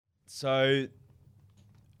So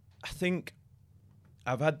I think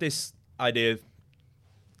I've had this idea.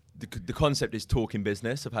 The concept is talking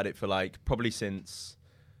business. I've had it for like probably since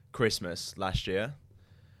Christmas last year.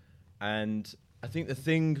 And I think the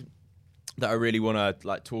thing that I really want to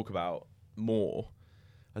like talk about more,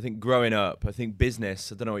 I think growing up, I think business,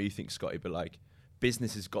 I don't know what you think, Scotty, but like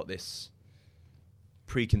business has got this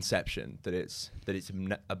preconception that it's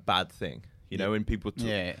a bad thing. You know, when people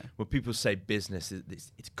when people say business,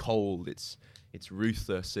 it's cold, it's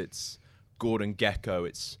ruthless, it's Gordon Gekko,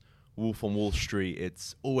 it's Wolf on Wall Street,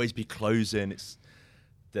 it's always be closing, it's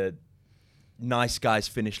the nice guys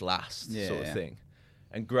finish last sort of thing.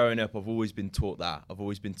 And growing up, I've always been taught that. I've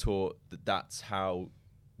always been taught that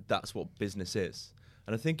that's what business is.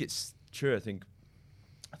 And I think it's true. I think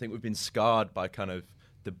we've been scarred by kind of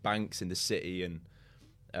the banks in the city and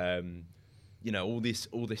you know, all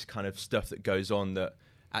this kind of stuff that goes on that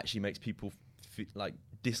actually makes people like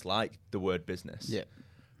dislike the word business.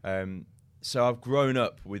 Yeah. So I've grown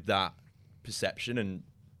up with that perception and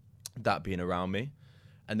that being around me.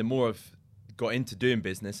 And the more I've got into doing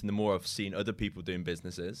business and the more I've seen other people doing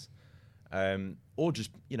businesses, or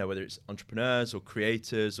just, you know, whether it's entrepreneurs or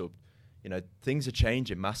creators or, you know, things are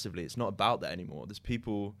changing massively. It's not about that anymore. There's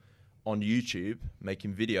people on YouTube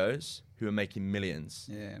making videos who are making millions.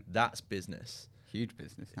 Yeah. That's business. Huge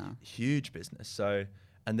business, huh? Huge business. So,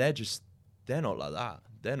 and they're not like that.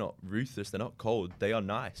 They're not ruthless. They're not cold. They are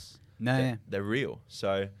nice. No. They're real.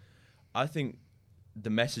 So I think the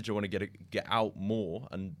message I want to get out more,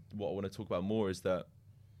 and what I want to talk about more, is that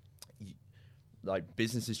like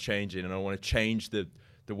business is changing, and I want to change the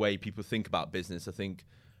way people think about business. I think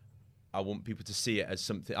I want people to see it as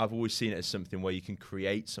something. I've always seen it as something where you can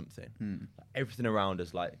create something. Like everything around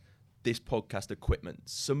us, like this podcast equipment,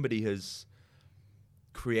 somebody has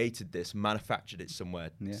created this, manufactured it somewhere,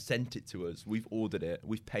 sent it to us. We've ordered it,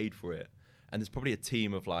 we've paid for it, and there's probably a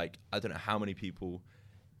team of like, I don't know how many people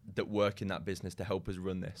that work in that business to help us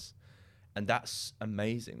run this. And that's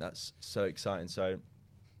amazing. That's so exciting. So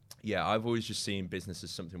yeah, I've always just seen business as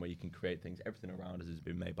something where you can create things. Everything around us has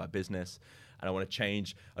been made by business. And I want to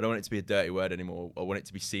change. I don't want it to be a dirty word anymore. I want it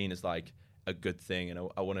to be seen as like a good thing. And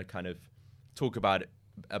I want to kind of talk about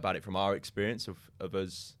it from our experience of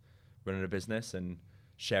us running a business, and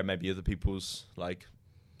share maybe other people's like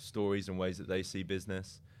stories and ways that they see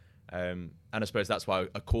business. And I suppose that's why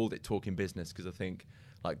I called it Talking Business, because I think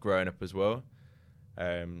like growing up as well,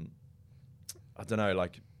 I don't know,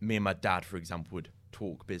 like me and my dad, for example, would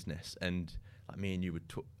talk business, and like me and you would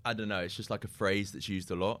talk. I don't know, it's just like a phrase that's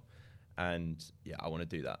used a lot, and yeah, I want to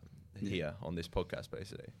do that here on this podcast,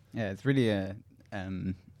 basically. Yeah, it's really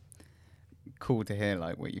cool to hear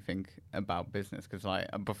like what you think about business, because like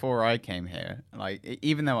before I came here, like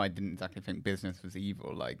even though I didn't exactly think business was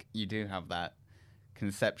evil, like you do have that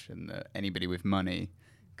conception that anybody with money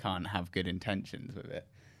can't have good intentions with it,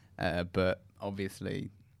 but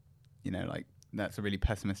obviously, you know, like that's a really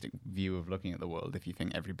pessimistic view of looking at the world if you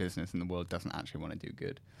think every business in the world doesn't actually want to do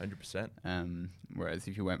good. 100%. Whereas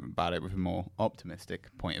if you went about it with a more optimistic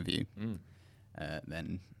point of view,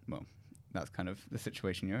 then, well, that's kind of the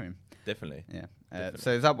situation you're in. Definitely. Yeah. Definitely.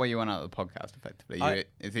 So is that what you want out of the podcast, effectively?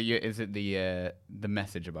 Is it the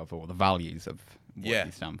message above all, the values of what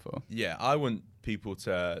you stand for? Yeah, I want people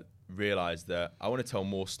to realize that I want to tell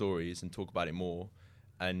more stories and talk about it more.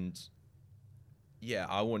 And yeah,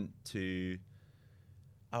 I want to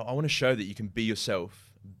show that you can be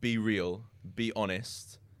yourself, be real, be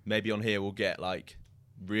honest. Maybe on here we'll get like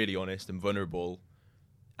really honest and vulnerable,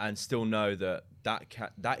 and still know that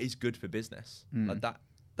is good for business. Like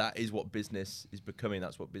that is what business is becoming.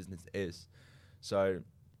 That's what business is. So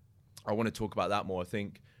I want to talk about that more. I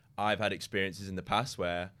think I've had experiences in the past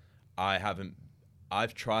where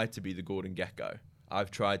I've tried to be the Gordon Gekko.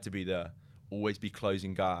 I've tried to be the always be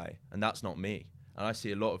closing guy, and that's not me. And I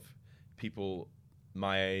see a lot of people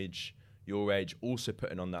my age, your age, also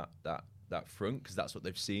putting on that front, because that's what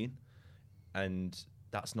they've seen, and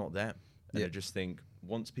that's not them. And I just think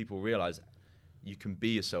once people realize you can be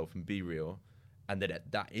yourself and be real, and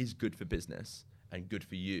that is good for business and good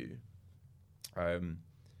for you, I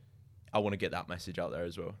want to get that message out there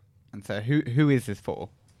as well. And so who is this for?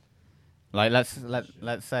 Like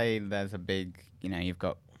let's say there's a big, you know, you've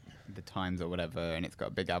got the Times or whatever, and it's got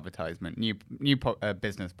a big advertisement, new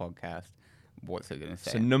business podcast. What's it going to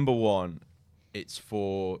say? So number one, it's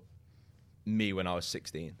for me when I was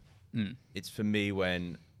 16. It's for me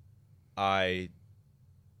when I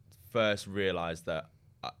first realized that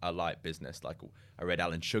I like business. Like I read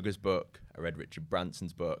Alan Sugar's book, I read Richard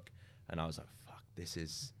Branson's book, and I was like, fuck, this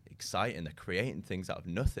is exciting. They're creating things out of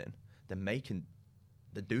nothing.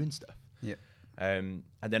 They're doing stuff. Yeah. And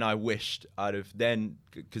then I wished I'd have then,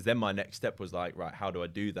 because then my next step was like, right, how do I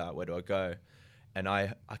do that? Where do I go? And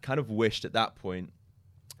I kind of wished at that point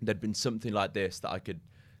there'd been something like this that I could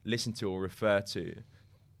listen to or refer to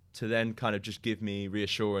then kind of just give me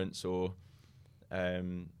reassurance or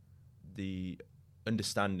the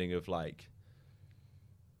understanding of like,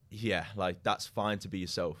 yeah, like that's fine to be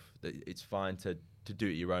yourself. That it's fine to do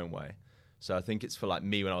it your own way. So I think it's for like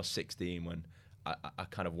me when I was 16 when I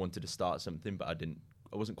kind of wanted to start something, but I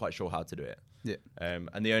wasn't quite sure how to do it. Yeah.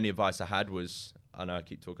 And the only advice I had was, I know I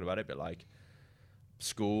keep talking about it, but like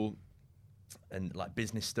school and like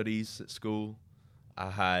business studies at school. I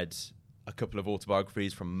had a couple of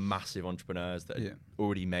autobiographies from massive entrepreneurs that had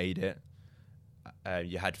already made it.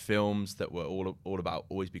 You had films that were all about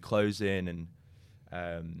always be closing and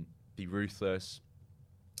be ruthless.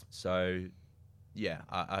 So yeah,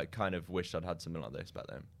 I kind of wished I'd had something like this back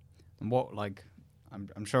then. And what, like,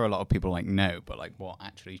 I'm sure a lot of people like know, but like what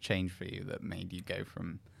actually changed for you that made you go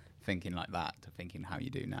from thinking like that to thinking how you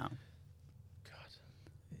do now? God,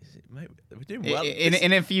 mate, we're doing well.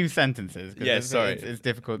 In a few sentences. Yeah, sorry. It's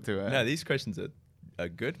difficult to... No, these questions are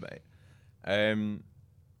good, mate.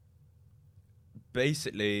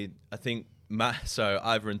 Basically, I think, so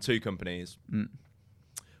I've run 2 companies.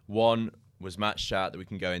 One was Match Chat that we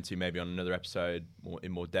can go into maybe on another episode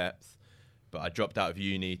in more depth. But I dropped out of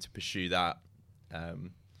uni to pursue that.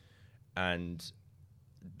 And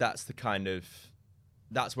that's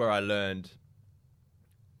that's where I learned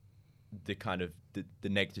the kind of the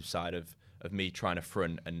negative side of me trying to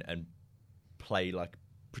front and play like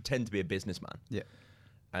pretend to be a businessman. Yeah.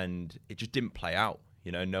 And it just didn't play out.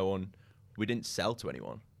 You know, we didn't sell to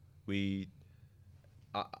anyone.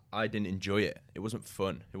 I didn't enjoy it. It wasn't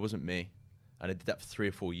fun. It wasn't me. And I did that for 3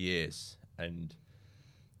 or 4 years. And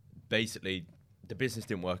basically the business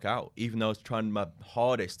didn't work out, even though I was trying my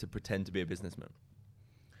hardest to pretend to be a businessman.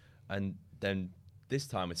 And then this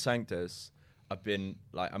time with Sanctus, I've been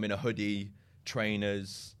like, I'm in a hoodie,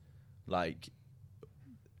 trainers, like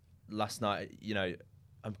last night, you know,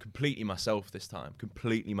 I'm completely myself this time,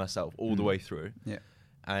 completely myself all the way through. Yeah.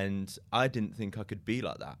 And I didn't think I could be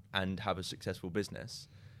like that and have a successful business.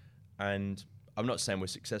 And I'm not saying we're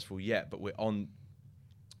successful yet, but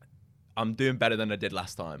I'm doing better than I did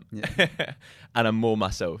last time. Yeah. And I'm more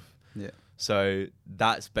myself. Yeah. So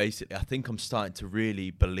that's basically, I think I'm starting to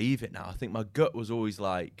really believe it now. I think my gut was always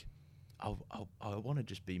like, I want to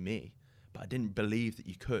just be me, but I didn't believe that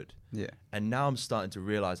you could. Yeah. And now I'm starting to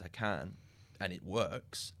realize I can, and it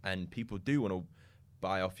works, and people do want to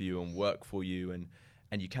buy off you and work for you, and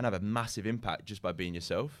you can have a massive impact just by being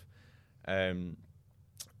yourself.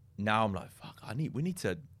 Now I'm like, fuck, we need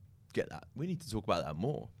to get that. We need to talk about that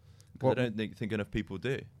more. I don't think enough people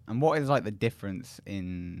do. And what is like the difference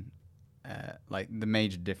in, like the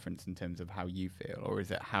major difference in terms of how you feel, or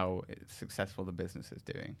is it how successful the business is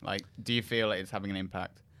doing? Like, do you feel like it's having an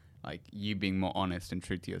impact, like you being more honest and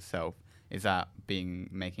true to yourself? Is that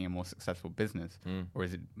making a more successful business, or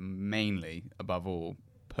is it mainly, above all,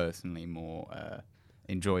 personally more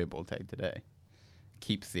enjoyable day to day?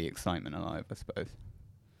 Keeps the excitement alive, I suppose.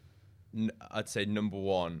 I'd say number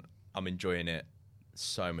one, I'm enjoying it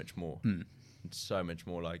so much more. So much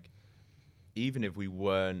more. Like, even if we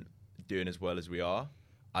weren't doing as well as we are,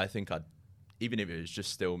 I think even if it was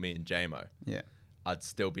just still me and JMO, I'd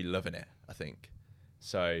still be loving it, I think.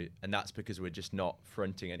 So, and that's because we're just not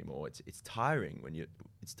fronting anymore. It's tiring when you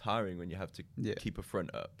have to keep a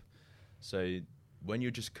front up. So when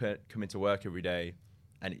you're just coming to work every day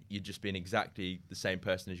and you're just being exactly the same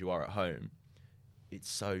person as you are at home, it's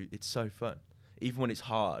so fun. Even when it's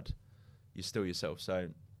hard, you're still yourself. So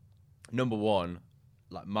number one,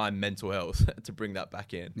 like my mental health, to bring that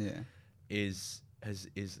back in, is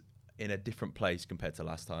in a different place compared to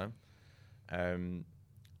last time. And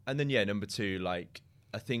then number two, like,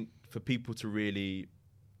 I think for people to really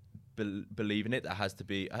believe in it, there has to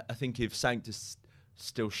be, I think if Sanctus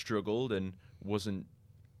still struggled and wasn't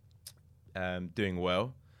doing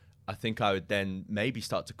well, I think I would then maybe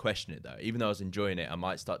start to question it though. Even though I was enjoying it, I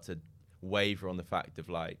might start to waver on the fact of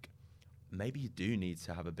like, maybe you do need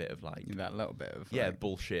to have a bit of like that little bit of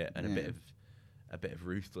bullshit and a bit of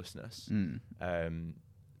ruthlessness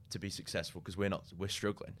to be successful, because we're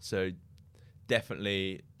struggling. So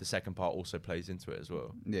definitely the second part also plays into it as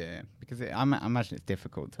well. Yeah, because I imagine it's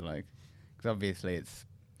difficult to like, because obviously it's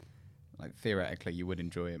like theoretically you would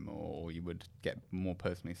enjoy it more, or you would get more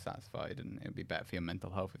personally satisfied, and it would be better for your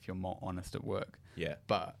mental health if you're more honest at work. Yeah.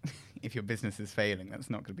 But if your business is failing, that's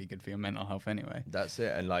not going to be good for your mental health anyway. That's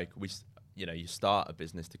it. And like you start a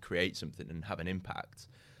business to create something and have an impact.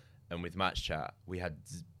 And with Match Chat, we had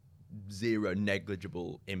zero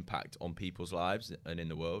negligible impact on people's lives and in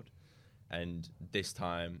the world. And this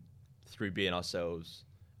time, through being ourselves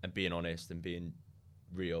and being honest and being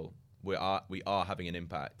real, we are having an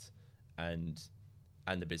impact, and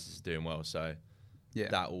the business is doing well. So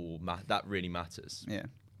that really matters. Yeah,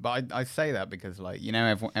 but I say that because, like, you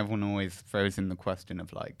know, everyone always throws in the question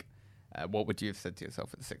of like, what would you have said to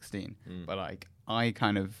yourself at 16? But like, I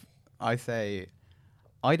say,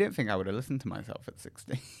 I don't think I would have listened to myself at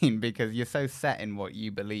 16 because you're so set in what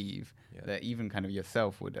you believe that even kind of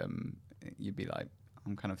yourself would you'd be like,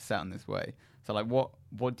 I'm kind of set on this way. So like,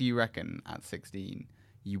 what do you reckon at 16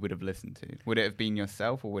 you would have listened to? Would it have been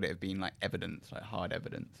yourself, or would it have been like evidence, like hard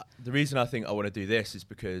evidence? The reason I think I want to do this is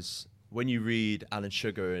because when you read Alan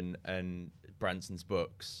Sugar and Branson's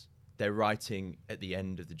books, they're writing at the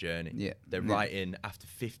end of the journey. Yeah. They're writing after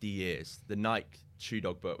 50 years. The Nike Shoe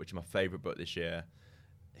Dog book, which is my favorite book this year,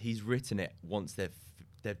 he's written it once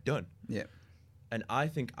they've done. Yeah. And I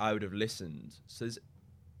think I would have listened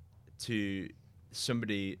to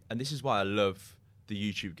somebody, and this is why I love the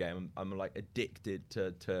YouTube game. I'm like addicted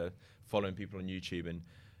to following people on YouTube and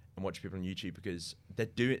watching people on YouTube because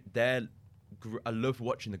I love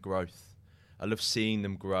watching the growth. I love seeing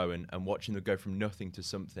them grow and watching them go from nothing to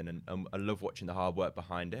something, and I love watching the hard work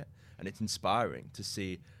behind it. And it's inspiring to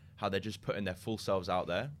see how they're just putting their full selves out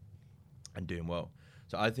there and doing well.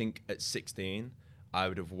 So I think at 16, I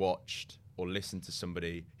would have watched or listened to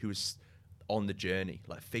somebody who was on the journey,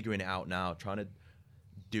 like figuring it out now, trying to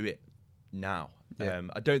do it now. Yeah.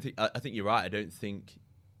 I think you're right. I don't think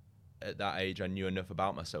at that age I knew enough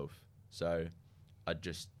about myself. So I'd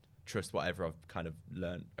just trust whatever I've kind of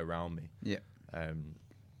learned around me. Yeah.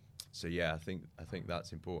 So yeah, I think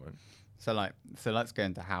that's important. So let's go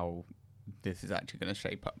into how this is actually going to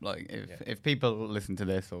shape up. Like if people listen to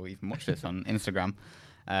this or even watch this on Instagram,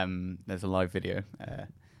 there's a live video.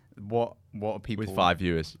 What are people with 5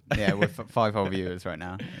 viewers? Yeah, with 5 whole viewers right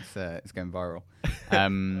now. It's going viral.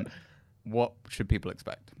 What should people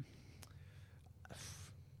expect?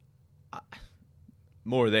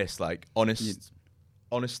 More of this, like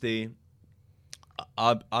honesty.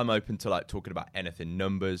 I'm open to like talking about anything,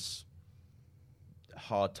 numbers,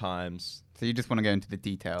 hard times. So you just want to go into the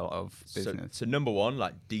detail of business. So number one,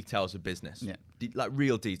 like details of business. Yeah. Like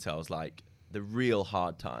real details, like the real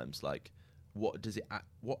hard times. Like what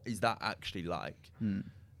is that actually like?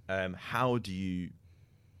 How do you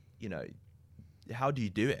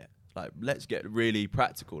do it? Like, let's get really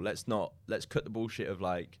practical. Let's cut the bullshit of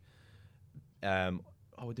like,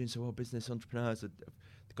 we're doing so well, business entrepreneurs, they've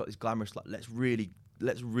got this glamorous, like, let's really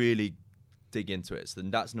dig into it. So then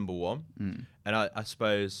that's number one. And I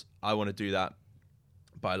suppose I want to do that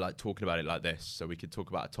by like talking about it like this. So we could talk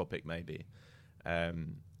about a topic maybe,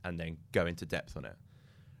 and then go into depth on it.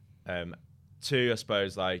 Two, I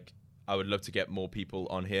suppose, like, I would love to get more people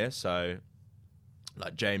on here. So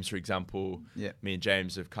like James, for example, me and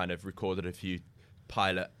James have kind of recorded a few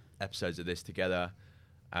pilot episodes of this together.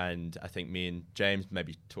 And I think me and James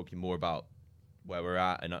maybe talking more about where we're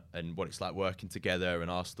at and what it's like working together and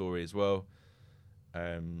our story as well.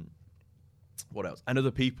 What else? And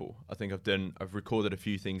other people. I think I've recorded a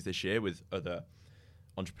few things this year with other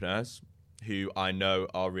entrepreneurs who I know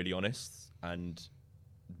are really honest and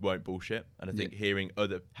won't bullshit. And I think hearing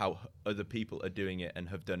how other people are doing it and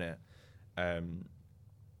have done it,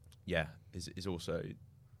 is also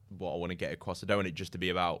what I want to get across. I don't want it just to be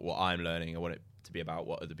about what I'm learning. I want it to be about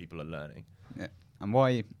what other people are learning. Yeah. And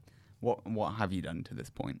what have you done to this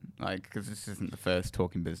point? Like, because this isn't the first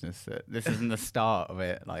talking business. This isn't the start of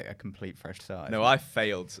it, like a complete fresh start. No, I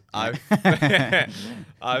failed.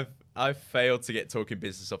 I've failed to get talking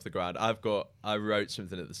business off the ground. I wrote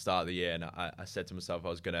something at the start of the year, and I said to myself I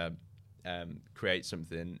was going to create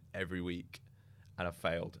something every week, and I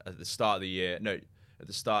failed. At the start of the year,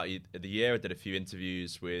 I did a few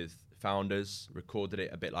interviews with founders, recorded it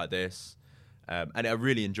a bit like this, and I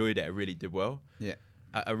really enjoyed it. I really did well. Yeah.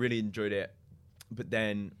 I really enjoyed it. But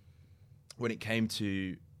then when it came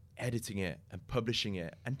to editing it and publishing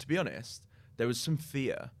it, and to be honest, there was some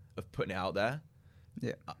fear of putting it out there.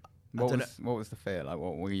 Yeah. What was the fear? Like,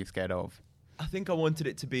 what were you scared of? I think I wanted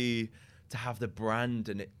it to have the brand,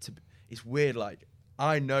 and it's weird. Like,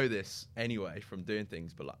 I know this anyway from doing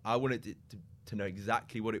things, but like, I wanted it to know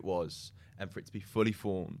exactly what it was, and for it to be fully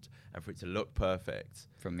formed, and for it to look perfect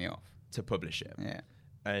from the off to publish it. Yeah.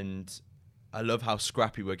 And I love how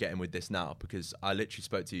scrappy we're getting with this now, because I literally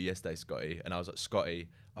spoke to you yesterday, Scotty, and I was like, Scotty,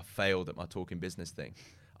 I failed at my talking business thing.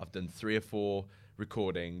 I've done 3 or 4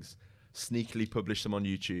 recordings, sneakily published them on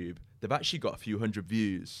YouTube. They've actually got a few hundred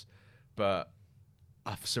views, but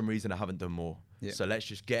for some reason I haven't done more. Yeah. So let's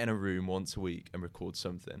just get in a room once a week and record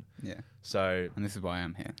something. Yeah. So And this is why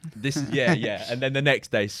I'm here. this is yeah. And then the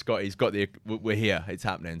next day, Scotty's got we're here. It's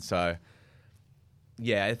happening. So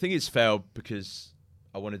yeah, I think it's failed because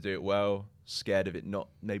I want to do it well. Scared of it not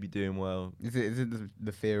maybe doing well. Is it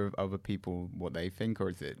the fear of other people, what they think, or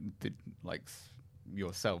is it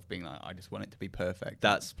yourself being like, I just want it to be perfect?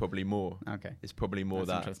 That's probably more. Okay. It's probably more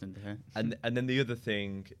That's that. interesting to hear. And then the other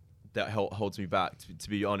thing that holds me back, to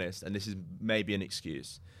be honest, and this is maybe an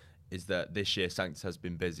excuse, is that this year Sanctus has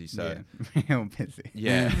been busy. So yeah, real busy.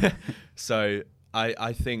 yeah. So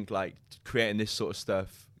I think like creating this sort of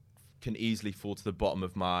stuff can easily fall to the bottom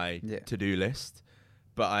of my to-do list,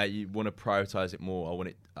 but I want to prioritize it more.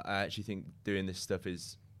 I actually think doing this stuff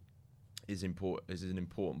is important. Is an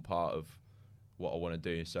important part of what I want to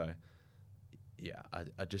do. So yeah,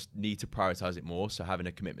 I just need to prioritize it more. So having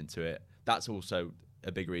a commitment to it, that's also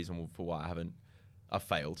a big reason for why I've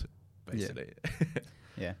failed, basically.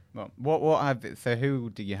 Yeah. Well, so who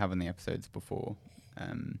did you have on the episodes before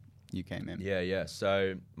you came in? Yeah.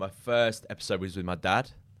 So my first episode was with my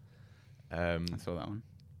dad. I saw that one.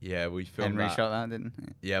 Yeah, we filmed Henry that. shot that, didn't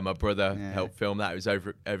he? Yeah, my brother helped film that. It was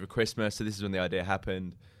over Christmas, so this is when the idea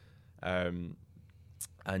happened. And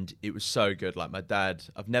it was so good. Like my dad,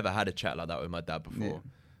 I've never had a chat like that with my dad before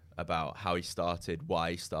about how he started,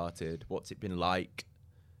 why he started, what's it been like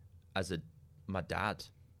as my dad,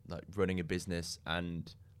 like running a business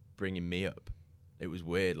and bringing me up. It was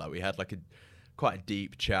weird. Like we had like quite a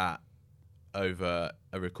deep chat over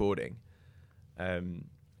a recording. And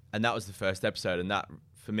that was the first episode, and that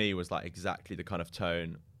for me was like exactly the kind of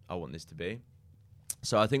tone I want this to be.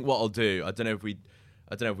 So I think what I'll do, I don't know if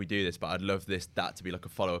we do this, but I'd love that to be like a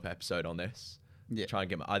follow-up episode on this. Yeah. Try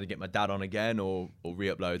and either get my dad on again or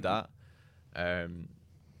re-upload that.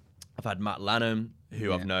 I've had Matt Lanham,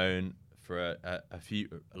 who I've known for a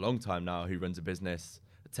long time now, who runs a business,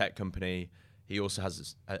 a tech company. He also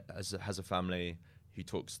has a family. He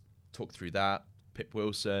talked through that. Pip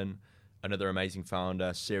Wilson, another amazing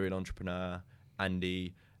founder, serial entrepreneur.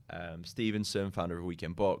 Andy Stevenson, founder of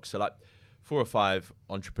Weekend Box. So like 4 or 5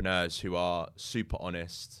 entrepreneurs who are super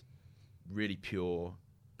honest, really pure,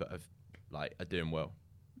 but are doing well.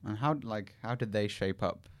 And how did they shape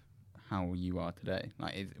up how you are today?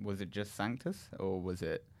 Like, was it just Sanctus, or was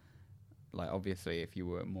it like, obviously if you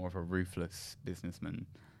were more of a ruthless businessman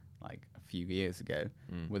like a few years ago,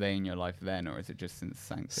 were they in your life then, or is it just since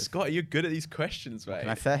Sanctus? Scott, you're good at these questions, mate. What can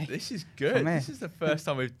I say? This is good. This is the first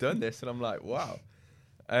time we've done this, and I'm like, wow.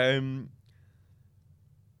 The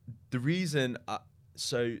reason,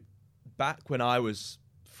 so back when I was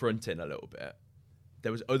fronting a little bit,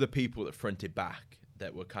 there was other people that fronted back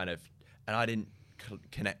that were kind of, and I didn't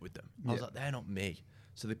connect with them. I was like, they're not me.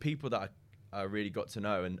 So the people that I really got to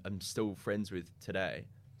know and I'm still friends with today,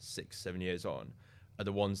 6-7 years on, are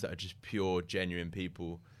the ones that are just pure, genuine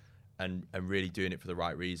people and really doing it for the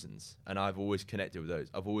right reasons. And I've always connected with those.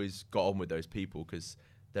 I've always got on with those people because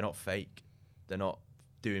they're not fake. They're not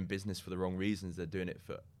doing business for the wrong reasons. They're doing it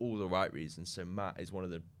for all the right reasons. So Matt is one of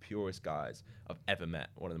the purest guys I've ever met,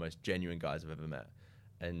 one of the most genuine guys I've ever met.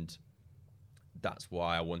 And that's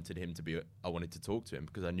why I wanted to talk to him,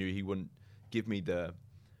 because I knew he wouldn't give me the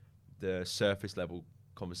surface level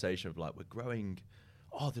conversation of like, we're growing,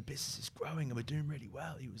 the business is growing and we're doing really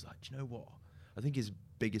well. He was like, do you know what? I think his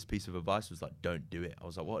biggest piece of advice was like, don't do it. I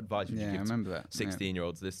was like, what advice would you give to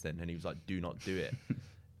 16-year-olds listening? And he was like, do not do it.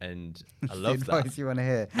 And I love that. The advice you want to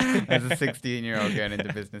hear as a 16-year-old going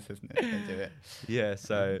into business, isn't it? Don't do it. Yeah,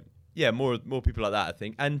 so more people like that, I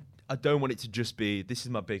think. And I don't want it to just be, this is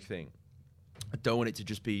my big thing, I don't want it to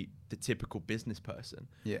just be the typical business person.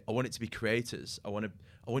 Yeah. I want it to be creators. I want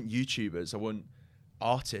YouTubers. I want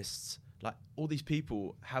artists. Like all these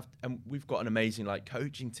people and we've got an amazing like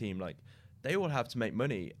coaching team. Like they all have to make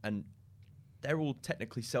money, and they're all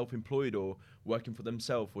technically self-employed or working for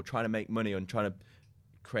themselves or trying to make money and trying to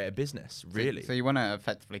create a business. Really. So you want to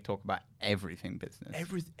effectively talk about everything business.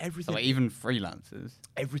 Everything. So like even freelancers.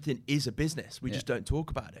 Everything is a business. We just don't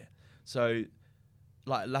talk about it. So.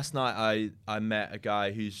 Like last night, I met a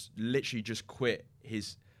guy who's literally just quit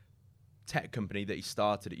his tech company that he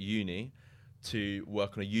started at uni to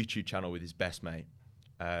work on a YouTube channel with his best mate,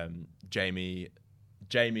 Jamie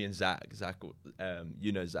and Zach. Zach,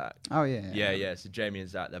 you know Zach. Oh yeah. Yeah. So Jamie and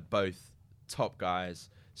Zach, they're both top guys,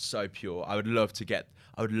 so pure. I would love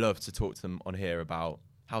to talk to them on here about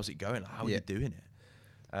how's it going, how are you doing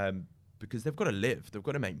it, because they've got to live, they've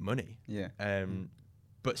got to make money. Yeah.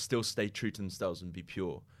 But still stay true to themselves and be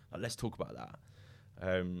pure. Like, let's talk about that.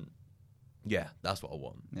 That's what I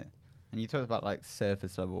want. Yeah. And you talked about like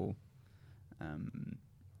surface level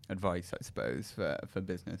advice, I suppose, for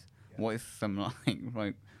business. Yeah. what is some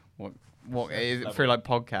like what is level. through like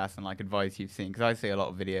podcasts and like advice you've seen? Because I see a lot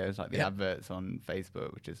of videos like the Yeah. adverts on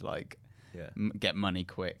Facebook, which is like Yeah. get money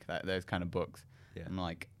quick, those kind of books. Yeah. And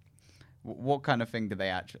like, what kind of thing do they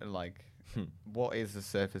actually like? What is the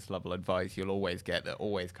surface level advice you'll always get that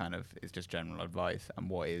always kind of is just general advice, and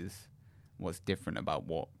what's different about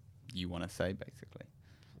what you want to say, basically?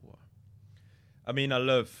 I mean,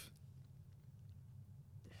 I'm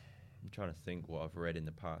trying to think what I've read in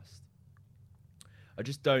the past. I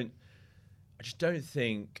just don't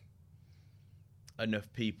think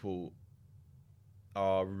enough people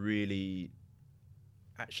are really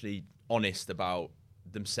actually honest about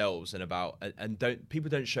themselves and people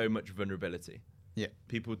don't show much vulnerability. Yeah.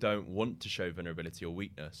 People don't want to show vulnerability or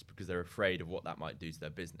weakness because they're afraid of what that might do to their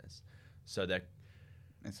business. So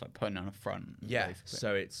It's like putting on a front. yeah. Basically.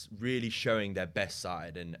 So it's really showing their best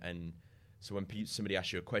side, and so when somebody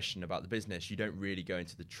asks you a question about the business, you don't really go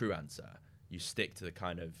into the true answer. You stick to the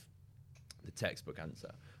kind of the textbook answer.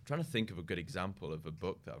 I'm trying to think of a good example of a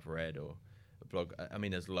book that I've read or a blog. I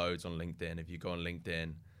mean, there's loads on LinkedIn. If you go on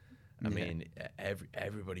LinkedIn, I mean,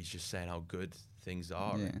 everybody's just saying how good things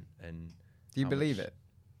are. Yeah. And do you how believe much- it?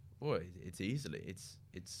 Boy, it's easily.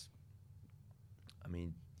 It's. I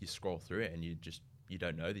mean, you scroll through it and you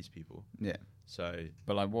don't know these people. Yeah. So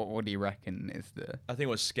But like, what do you reckon is the? I think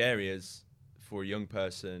what's scary is for a young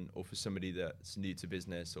person or for somebody that's new to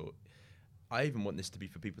business, or I even want this to be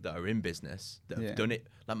for people that are in business that have done it.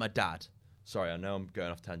 Like my dad. Sorry, I know I'm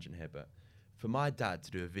going off tangent here, but for my dad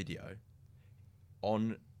to do a video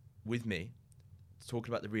with me,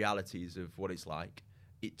 talking about the realities of what it's like,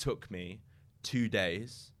 it took me 2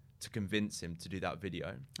 days to convince him to do that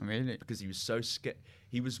video Really? because he was so scared.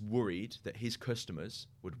 He was worried that his customers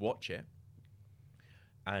would watch it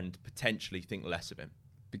and potentially think less of him.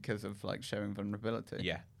 Because of like showing vulnerability.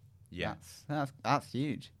 Yeah. That's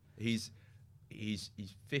huge. He's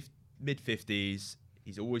mid-50s.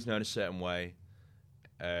 He's always known a certain way.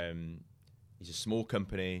 He's a small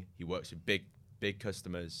company. He works with big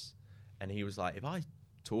customers, and he was like, if I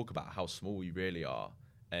talk about how small we really are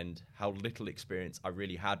and how little experience I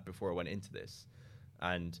really had before I went into this,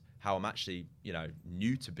 and how I'm actually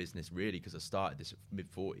new to business really because I started this at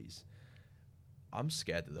mid-40s, I'm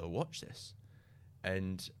scared that they'll watch this.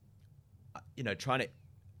 And trying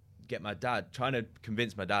to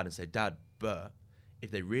convince my dad and say, Dad, but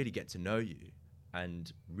if they really get to know you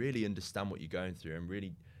and really understand what you're going through and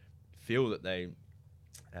really feel that they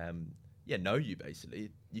know you, basically,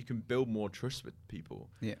 you can build more trust with people.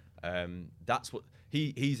 Yeah. That's what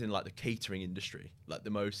he's in, like the catering industry, like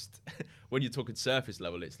the most when you're talking surface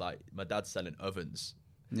level, it's like my dad's selling ovens.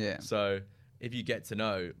 Yeah. So if you get to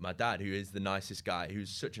know my dad, who is the nicest guy,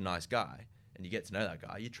 who's such a nice guy, and you get to know that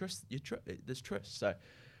guy, there's trust. So,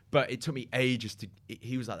 but it took me ages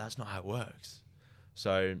he was like, that's not how it works.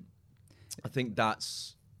 So I think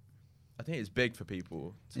it's big for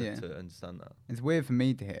people to understand that. It's weird for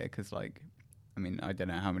me to hear because, like, I mean, I don't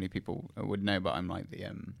know how many people would know, but I'm like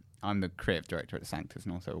I'm the creative director at Sanctus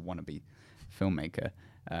and also a wannabe filmmaker.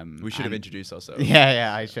 We should have introduced ourselves.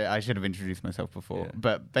 Yeah, I should have introduced myself before. Yeah.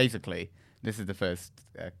 But basically, this is the first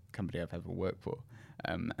company I've ever worked for,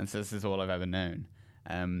 and so this is all I've ever known.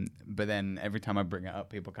 But then every time I bring it up,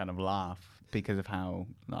 people kind of laugh because of how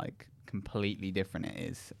like completely different it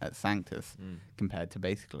is at Sanctus compared to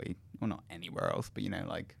basically, well, not anywhere else, but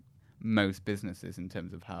like most businesses in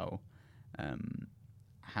terms of how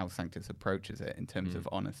Sanctus approaches it in terms of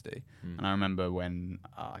honesty. And I remember when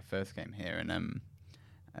I first came here, and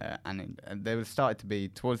there was started to be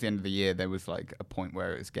towards the end of the year, there was like a point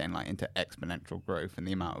where it was getting like into exponential growth, and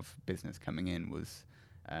the amount of business coming in was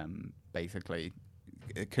basically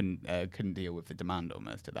it couldn't deal with the demand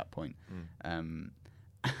almost at that point.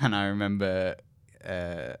 And I remember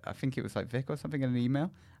I think it was like Vic or something in an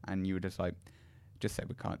email, and you were just like, just say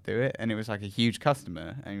we can't do it, and it was like a huge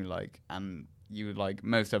customer, and you were like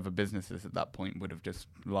most other businesses at that point would have just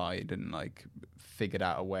lied and like figured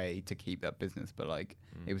out a way to keep that business, but like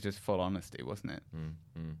it was just full honesty, wasn't it?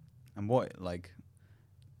 And what, like,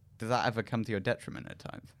 does that ever come to your detriment at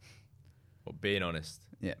times? Well, being honest.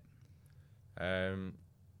 Yeah.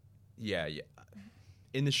 Yeah.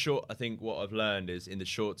 In the short, I think what I've learned is in the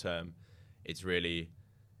short term, it's really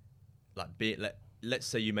like let's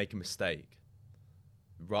say you make a mistake.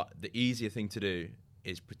 Right, the easier thing to do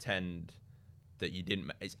is pretend that you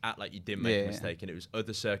didn't. It's act like you didn't make a mistake, and it was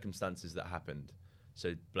other circumstances that happened.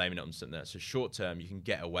 So blaming it on something else. So short term, you can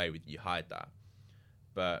get away with, you hide that.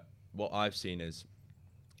 But what I've seen is,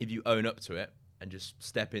 if you own up to it and just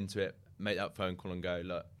step into it, make that phone call and go,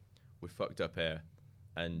 look, we fucked up here,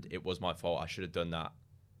 and it was my fault. I should have done that.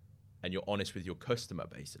 and you're honest with your customer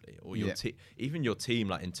basically, or your Yeah. even your team,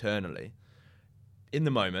 like internally, in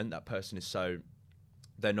the moment that person is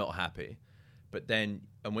they're not happy, but then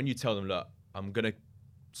and when you tell them, look, I'm gonna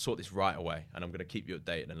sort this right away and I'm gonna keep you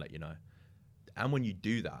updated and let you know, and when you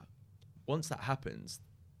do that, once that happens,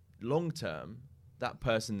 long term, that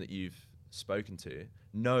person that you've spoken to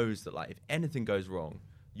knows that, like, if anything goes wrong,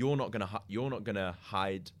 you're not gonna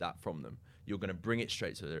hide that from them. You're gonna bring it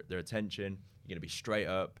straight to their attention. You're gonna be straight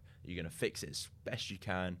up. You're gonna fix it as best you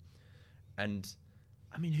can. And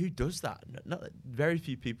I mean, who does that? Very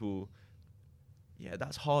few people. Yeah,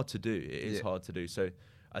 that's hard to do. It is hard to do. So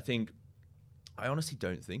I honestly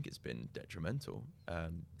don't think it's been detrimental.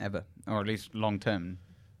 Ever, or at least long term.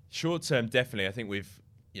 Short term, definitely. I think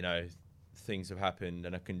things have happened,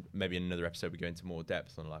 and I can maybe in another episode we go into more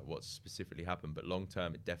depth on like what specifically happened. But long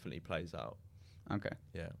term, it definitely plays out. Okay.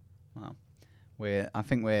 Yeah. Wow. I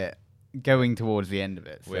think we're going towards the end of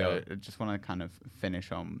it. We So are. I just want to kind of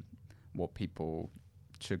finish on what people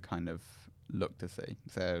should kind of look to see.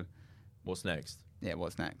 So What's next? yeah,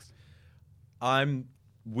 what's next?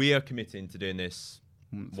 We are committing to doing this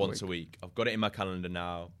once a week. I've got it in my calendar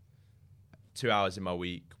now. 2 hours in my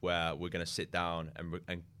week where we're going to sit down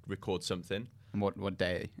and record something. And what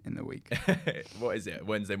day in the week? What is it?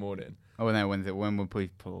 Wednesday morning. Oh no, when will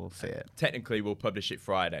people see it? Technically, we'll publish it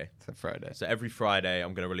Friday. So Friday. So every Friday,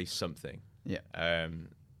 I'm going to release something. Yeah.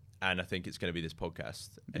 And I think it's going to be this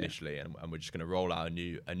podcast initially, and we're just going to roll out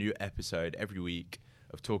a new episode every week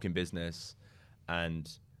of talking business, and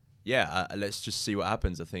let's just see what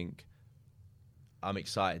happens. I think I'm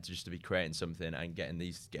excited just to be creating something and getting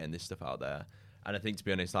this stuff out there, and I think, to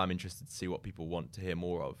be honest, I'm interested to see what people want to hear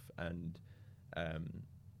more of, and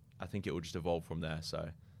I think it will just evolve from there. So.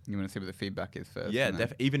 You want to see what the feedback is first? Yeah,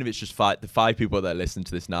 even if it's just the 5 people that listen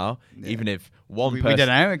to this now, even if one we person... don't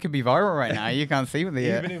know, it could be viral right now. You can't see what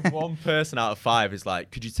the... Even if one person out of 5 is like,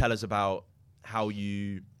 could you tell us about how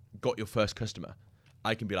you got your first customer?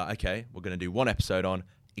 I can be like, okay, we're going to do one episode on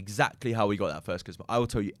exactly how we got that first customer. I will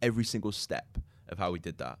tell you every single step of how we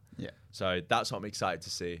did that. Yeah. So that's what I'm excited to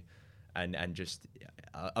see. And just,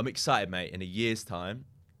 I'm excited, mate, in a year's time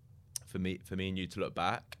for me and you to look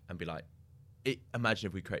back and be like, imagine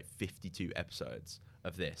if we create 52 episodes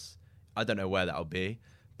of this. I don't know where that'll be,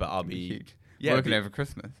 but I'll be huge. Yeah, Working over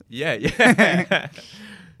Christmas. Yeah.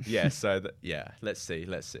 Yeah. So let's see.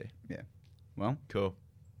 Yeah. Well, Cool.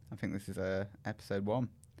 I think this is episode 1.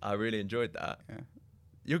 I really enjoyed that. Yeah.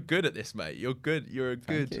 You're good at this, mate. You're good. You're a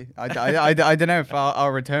Thank good. you. I don't know if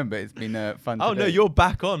I'll return, but it's been fun. Oh to no, do. you're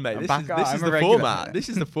back on, mate. I'm This back is on. this I'm is a the regular. format. This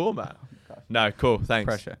is the format. No, cool. Thanks.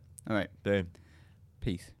 Pressure. All right. Boom.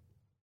 Peace.